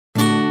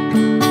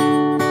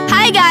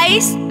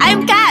guys!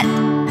 I'm Kat.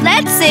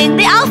 Let's sing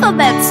the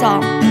alphabet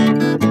song.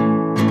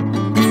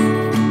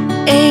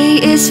 A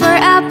is for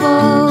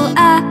apple,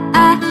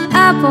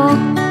 apple.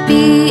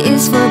 B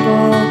is for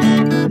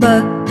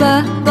ball,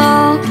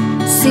 ball.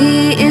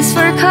 C is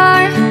for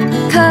car,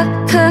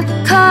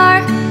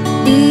 car.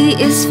 D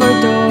is for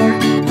door,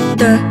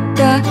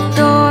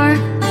 door.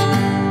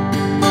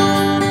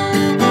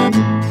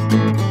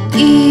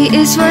 E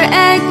is for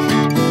egg,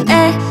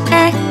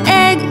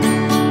 egg.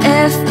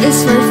 F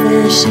is for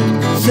fish,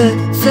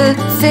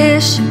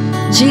 fish.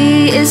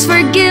 G is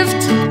for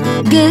gift,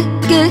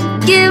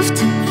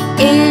 gift.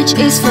 H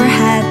is for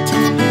hat,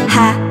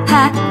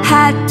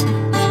 hat.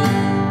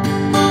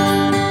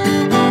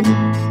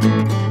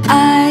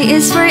 I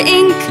is for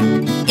ink,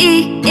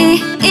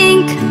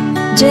 ink.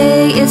 J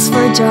is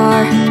for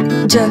jar,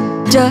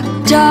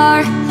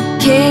 jar.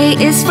 K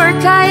is for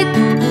kite,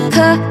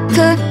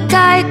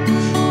 kite.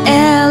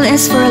 L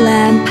is for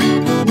lamp,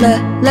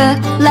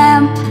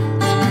 lamp.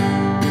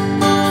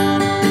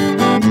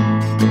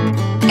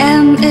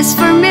 M is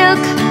for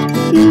milk,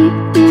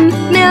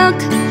 milk.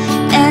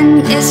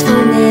 N is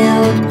for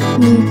nail,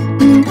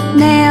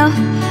 nail.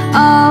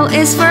 O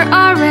is for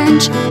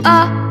orange,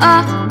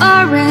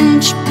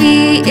 orange. P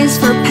is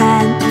for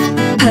pan,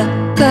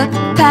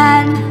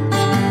 pan.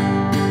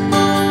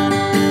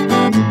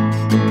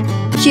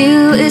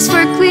 Q is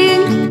for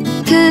queen,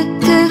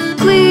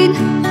 queen.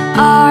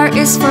 R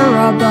is for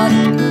robot,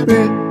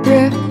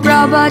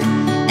 robot.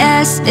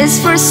 S is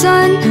for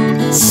sun,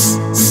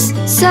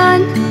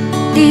 sun.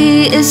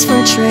 T is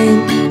for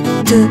train,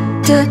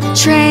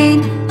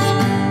 train.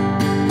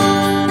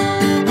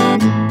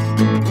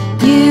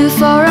 U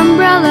for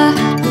umbrella,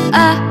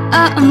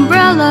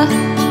 umbrella.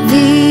 V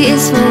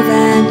is for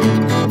van,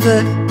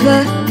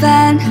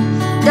 van.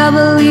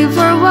 W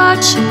for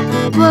watch,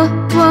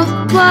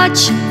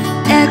 watch.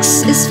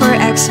 X is for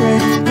x-ray,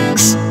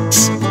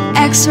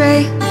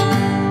 x-ray.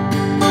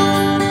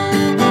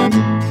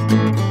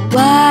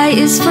 Y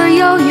is for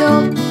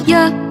yo-yo,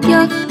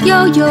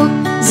 yo-yo.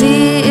 Z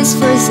is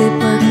for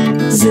zipper,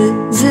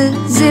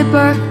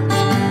 zipper.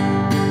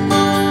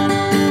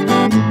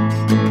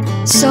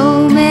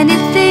 So many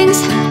things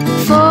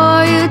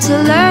for you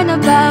to learn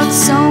about.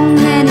 So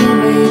many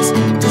ways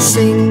to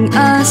sing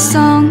a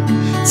song.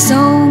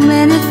 So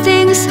many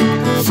things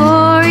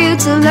for you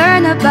to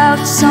learn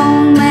about. So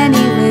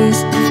many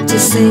ways to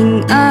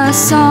sing a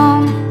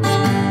song.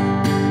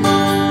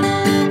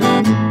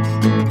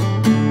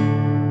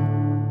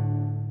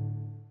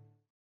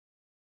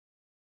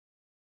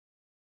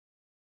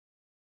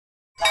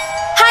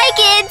 Hi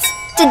kids!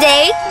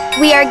 Today,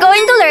 we are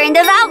going to learn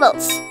the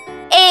vowels.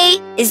 A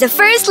is the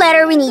first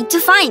letter we need to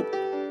find.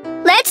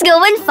 Let's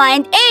go and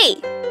find A.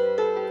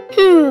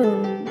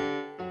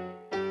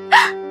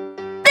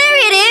 There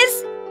it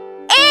is!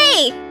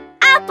 A!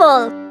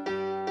 Apple.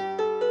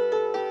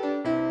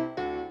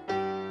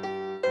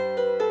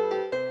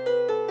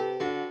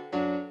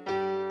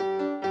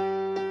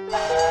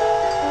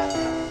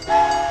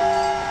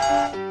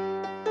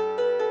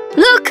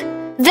 Look!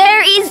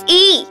 There is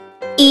E.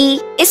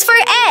 E is for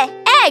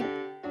egg.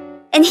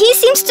 And he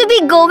seems to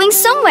be going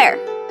somewhere.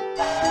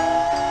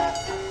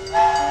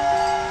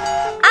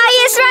 I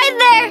is right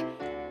there.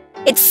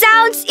 It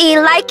sounds E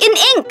like in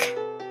ink.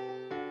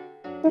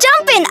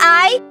 Jump in,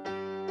 I.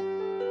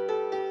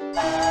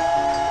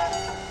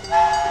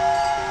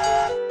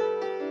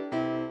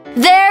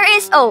 There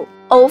is O.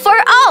 O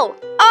for O.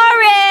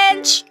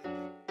 Orange.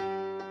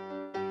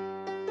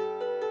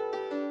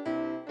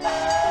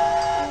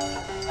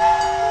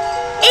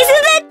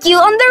 Isn't that you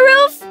on the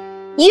roof?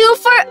 U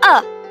for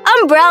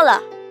umbrella.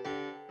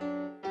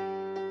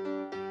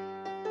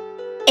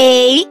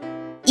 A,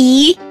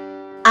 E,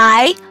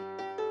 I,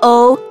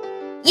 O,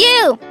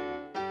 U.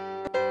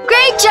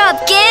 Great job,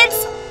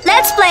 kids!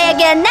 Let's play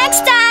again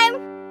next time!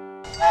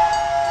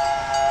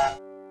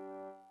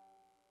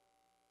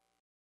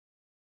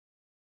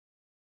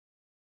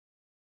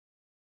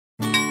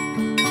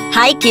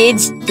 Hi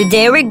kids!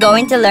 Today we're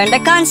going to learn the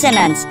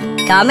consonants.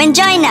 Come and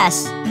join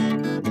us!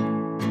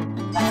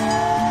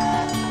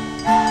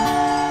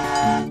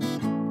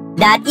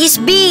 That is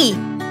B.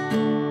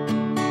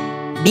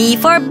 B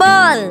for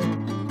ball.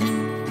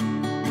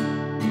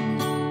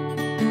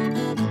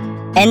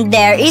 And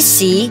there is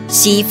C.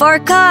 C for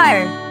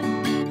car.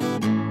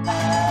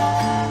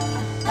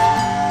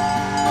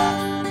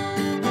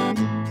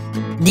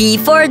 D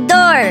for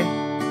door.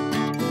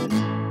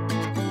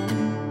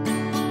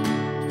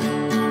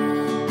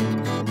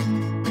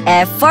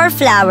 F for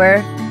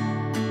flower.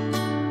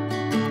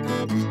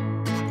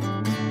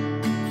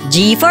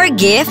 G for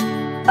gift.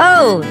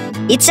 Oh,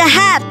 it's a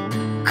hat.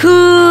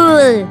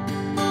 Cool.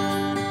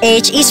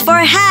 H is for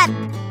hat.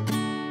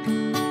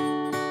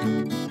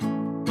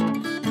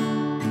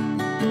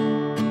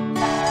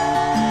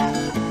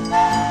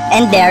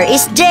 And there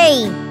is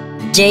J.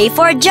 J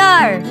for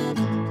jar.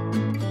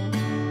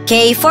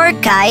 K for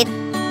kite.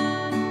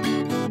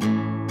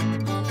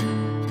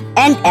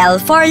 And L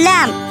for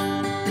lamp.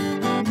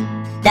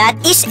 That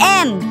is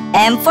M.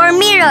 M for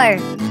mirror.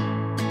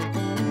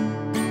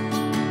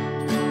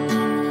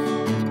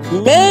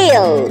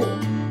 nail.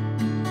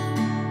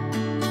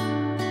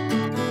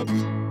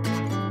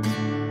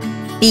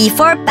 P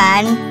for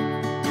pan.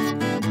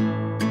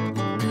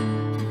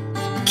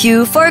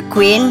 Q for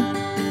queen.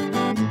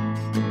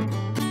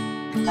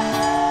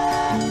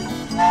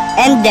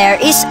 And there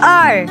is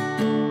R.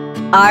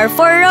 R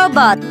for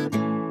robot.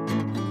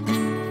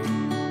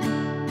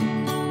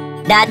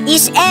 That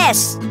is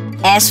S.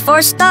 S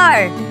for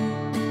star.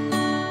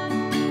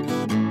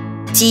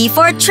 T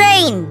for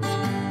train.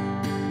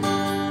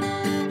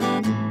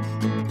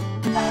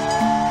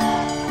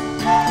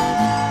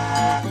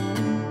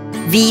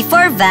 V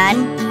for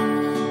van.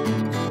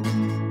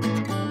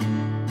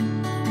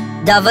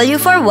 W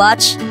for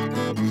watch.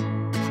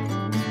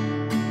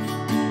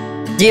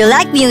 Do you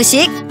like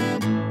music?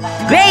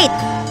 Great!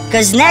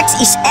 Cause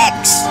next is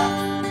X.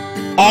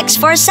 X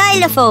for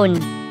xylophone.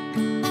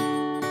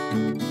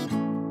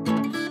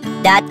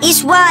 That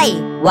is Y.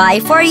 Y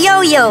for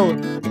yo-yo.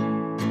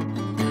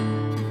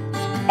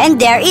 And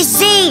there is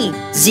Z.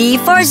 Z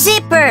for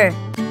zipper.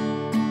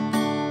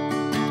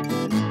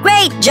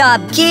 Great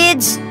job,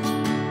 kids!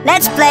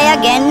 Let's play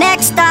again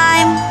next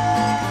time!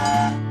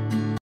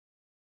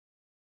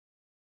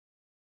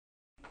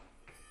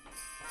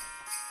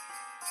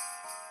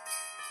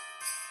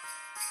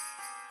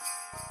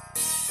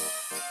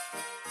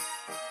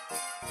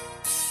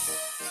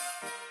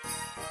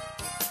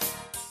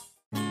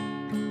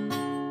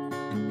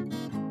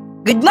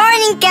 Good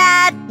morning,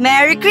 Cat!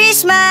 Merry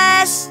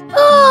Christmas!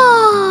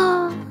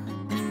 Oh.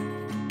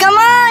 Come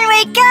on,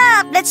 wake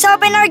up! Let's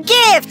open our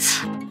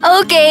gifts!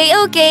 Okay,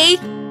 okay.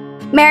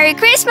 Merry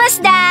Christmas,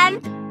 Dan!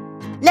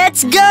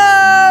 Let's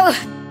go!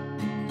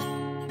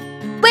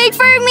 Wait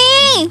for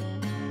me!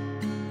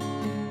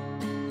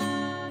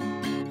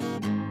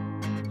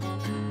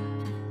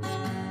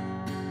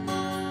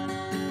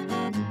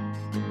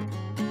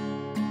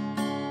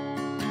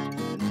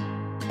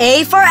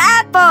 A for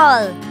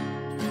apple.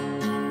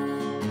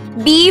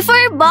 B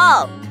for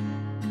ball.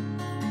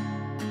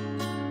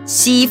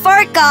 C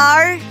for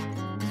car.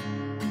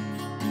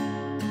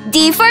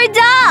 D for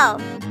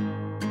doll.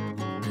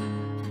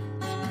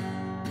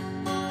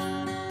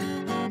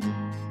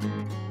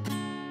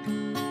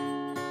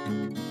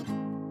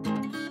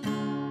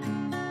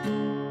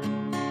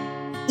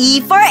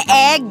 E for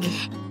egg.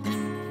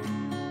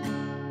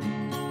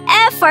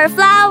 F for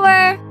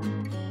flower.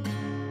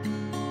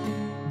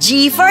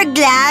 G for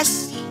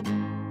glass.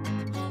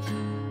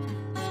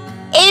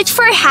 H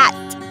for hat.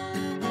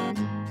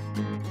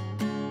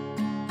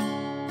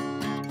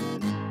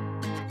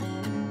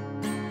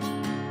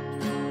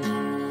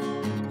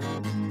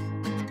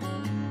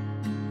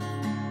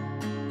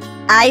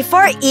 I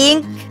for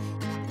ink.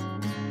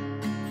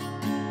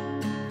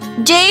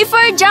 J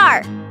for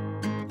jar.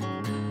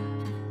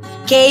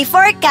 K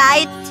for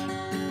kite.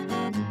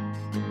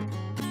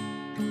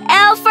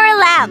 L for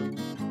lamp.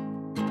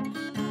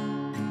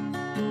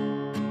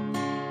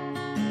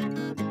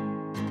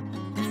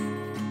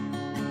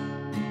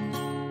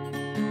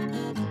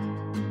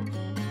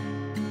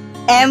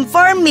 M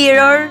for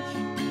mirror.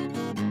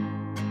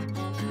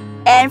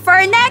 N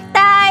for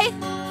necktie.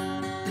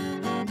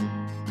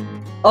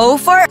 O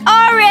for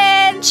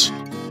Orange.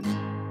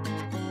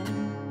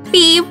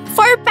 P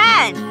for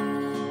pen.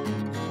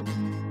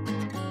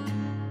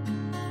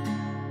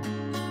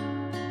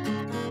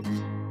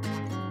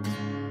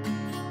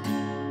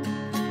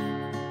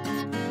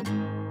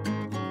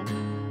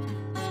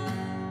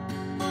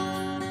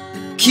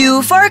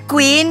 Q for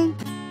queen.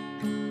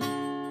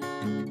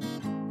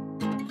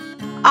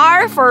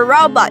 R for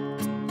robot.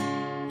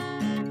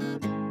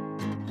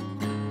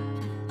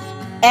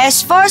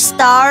 S for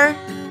star.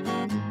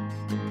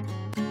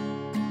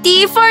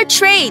 T for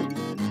train.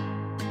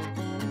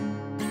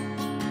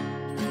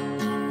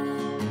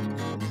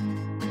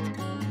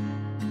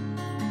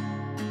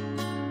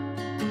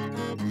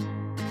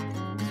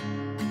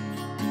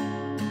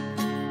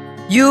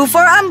 U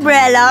for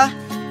umbrella.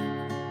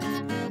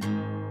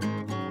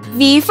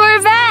 V for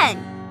van.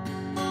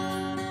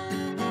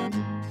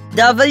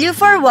 W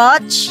for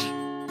watch.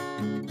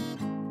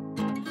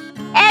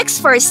 X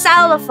for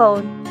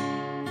xylophone.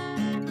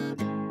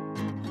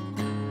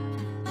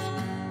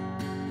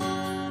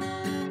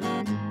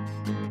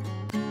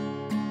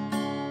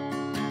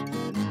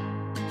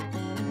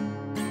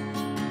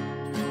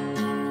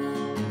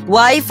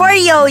 Y for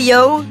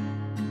yo-yo.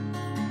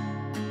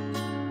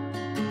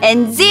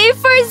 And Z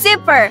for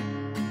zipper.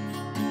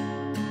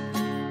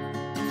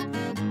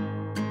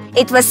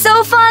 It was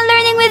so fun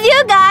learning with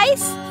you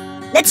guys.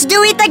 Let's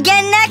do it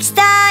again next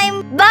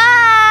time.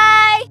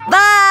 Bye!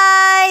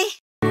 Bye!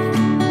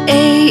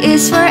 A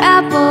is for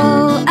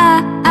apple,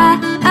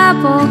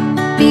 apple.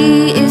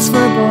 B is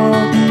for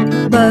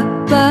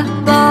ball,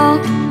 ball.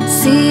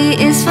 C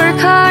is for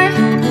car,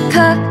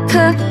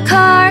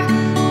 car.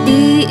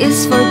 D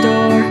is for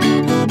door,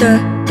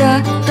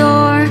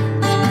 door.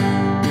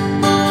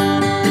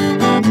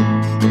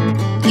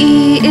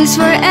 E is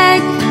for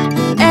egg,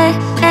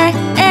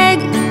 egg.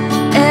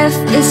 F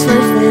is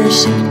for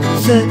fish,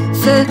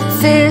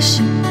 fish.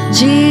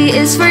 G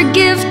is for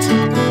gift,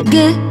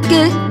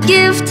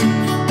 gift.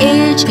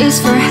 H is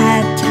for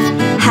hat,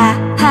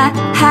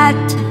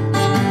 hat.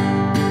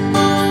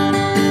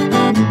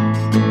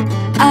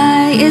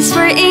 I is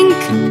for ink,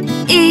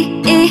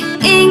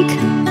 ink.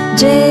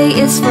 J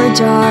is for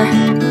jar,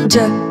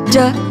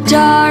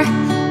 jar.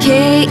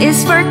 K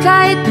is for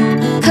kite,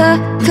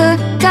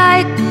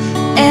 kite.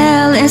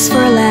 L is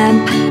for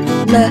lamp,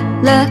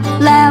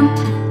 lamp.